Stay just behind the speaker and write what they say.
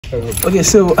Okay,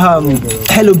 so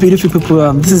hello beautiful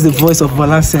people. This is the voice of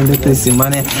Balance and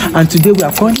and today we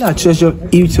are currently at Treasure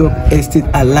Hilltop Estate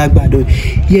alagbado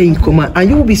here in Command, and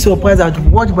you will be surprised at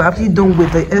what we have actually done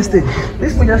with the estate.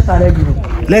 This project started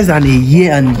less than a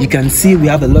year, and you can see we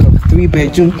have a lot of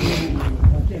 3-bedroom,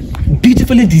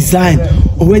 beautifully designed,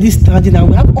 already standing, and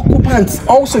we have occupants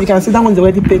also. You can see that one's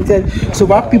already painted, so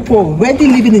we have people already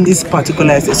living in this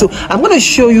particular estate. So I'm going to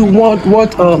show you what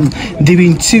the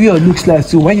interior looks like.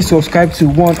 So when you subscribe to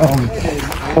one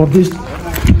of these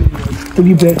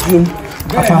 3-bedroom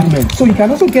apartment, so you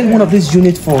can also get one of these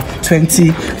units for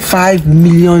 25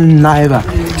 million naira.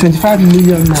 25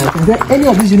 million naira. You can get any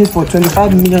of these units for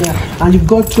 25 million naira, and you've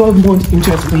got 12 months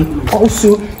interest free.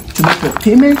 Also, to make your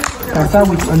payment, you can start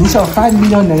with an initial 5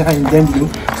 million naira, and then you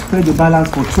spread the balance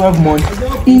for 12 months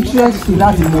interest free.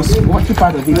 That's the most worthy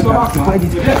part of it. You can spread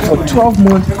it for 12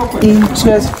 months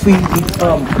interest free with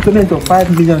payment of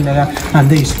 5 million naira, and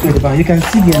then you spread the balance. You can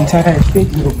see the entire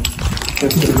estate.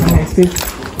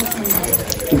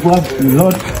 We have a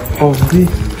lot of these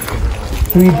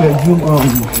 3-bedroom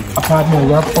apartment.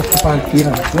 We have occupants here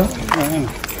as well.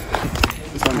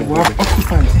 We have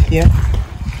occupants here.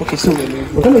 Okay, so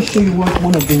we're going to show you what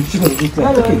one of the interiors looks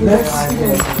like. Okay,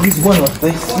 this is one of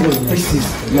this. This is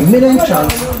your main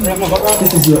entrance.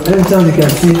 This is your entrance. You can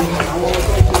see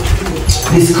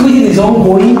the screening is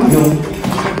ongoing.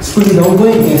 Screening is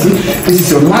ongoing. You can see this is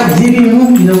your large living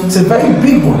room. It's a very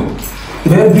big one. A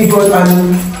very big one,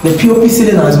 and the POP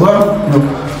ceiling as well.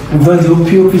 Very low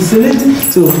POP ceiling.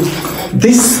 So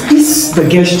this is the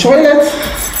guest toilet.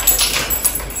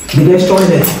 The guest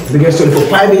toilet for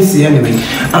privacy anyway.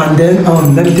 And then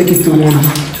let me take it to one.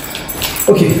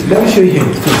 Okay, let me show you here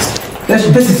first.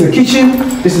 This is your kitchen.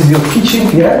 This is your kitchen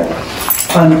here,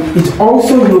 and it's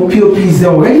also your POP is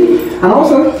there already. And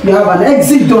also you have an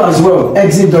exit door as well.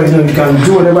 Exit door, you can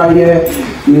do whatever here.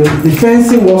 The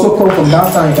fencing will also come from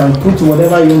that side. You can put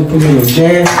whatever you want to put in your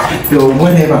chair, your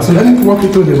whatever. So let me walk you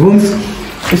through the rooms.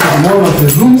 This is one of the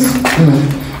rooms.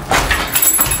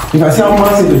 You can see how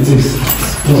massive it is.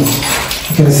 You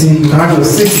can see you have your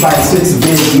 6x6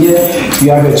 bed here.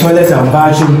 You have your toilet and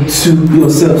bathroom to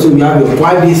yourself. So you have your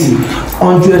privacy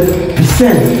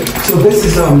 100%. So this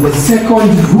is the second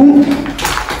room.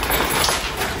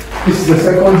 This is the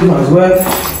second room as well.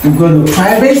 You've got your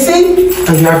privacy,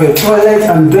 and you have your toilet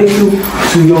and bedroom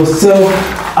to yourself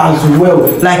as well.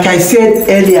 Like I said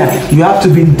earlier, you have to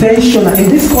be intentional in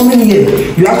this coming year.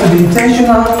 You have to be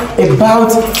intentional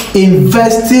about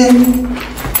investing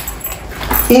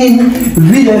in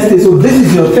real estate. So this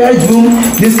is your third room.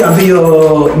 This can be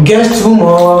your guest room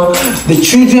or the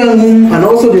children room, and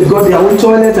also they've got their own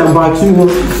toilet and bathroom.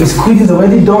 The screen is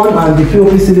already done, and the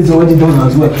POP ceiling is already done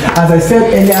as well. As I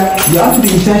said earlier, you have to be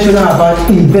intentional about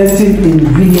investing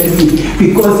in real estate,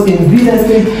 because in real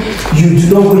estate you do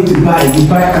not wait to buy. You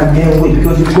buy and then wait,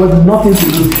 because you've got nothing to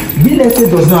lose. Real estate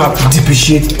does not have to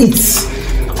depreciate. It's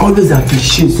always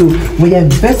appreciate. So when you're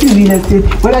investing in real estate,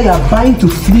 whether you're buying to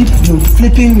flip, you're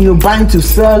flipping, you're buying to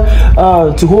sell,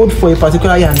 to hold for a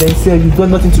particular year and then sell, you've got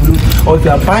nothing to lose. Or if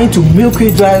you're buying to milk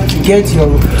it dry to get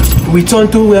your return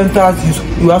to renters,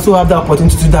 you also have the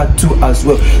opportunity to do that too as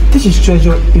well. This is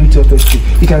Treasure Hilltop Estate.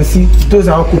 You can see those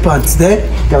are occupants there.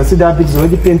 You can see that bit is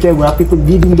already painted. We have people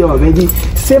living there already.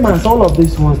 Same as all of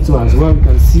these ones too as well. You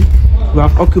can see we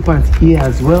have occupants here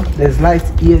as well. There's light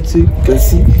here too. You can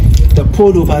see the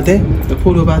pole over there,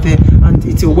 and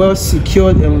it's a well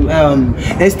secured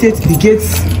estate. The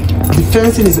gates, the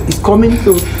fencing is coming,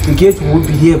 so the gate will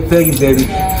be here very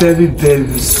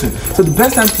soon. So the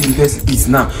best time to invest is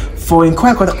now. For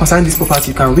inquiry concerning this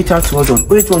property, you can reach out to us on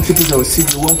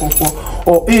 08122060144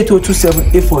 or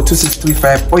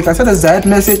 08227842635, or you can send us a direct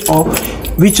message or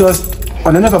reach us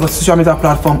on any of our social media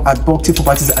platform at Bhakti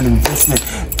Properties and Investment.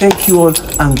 Thank you all,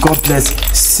 and God bless.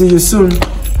 See you soon.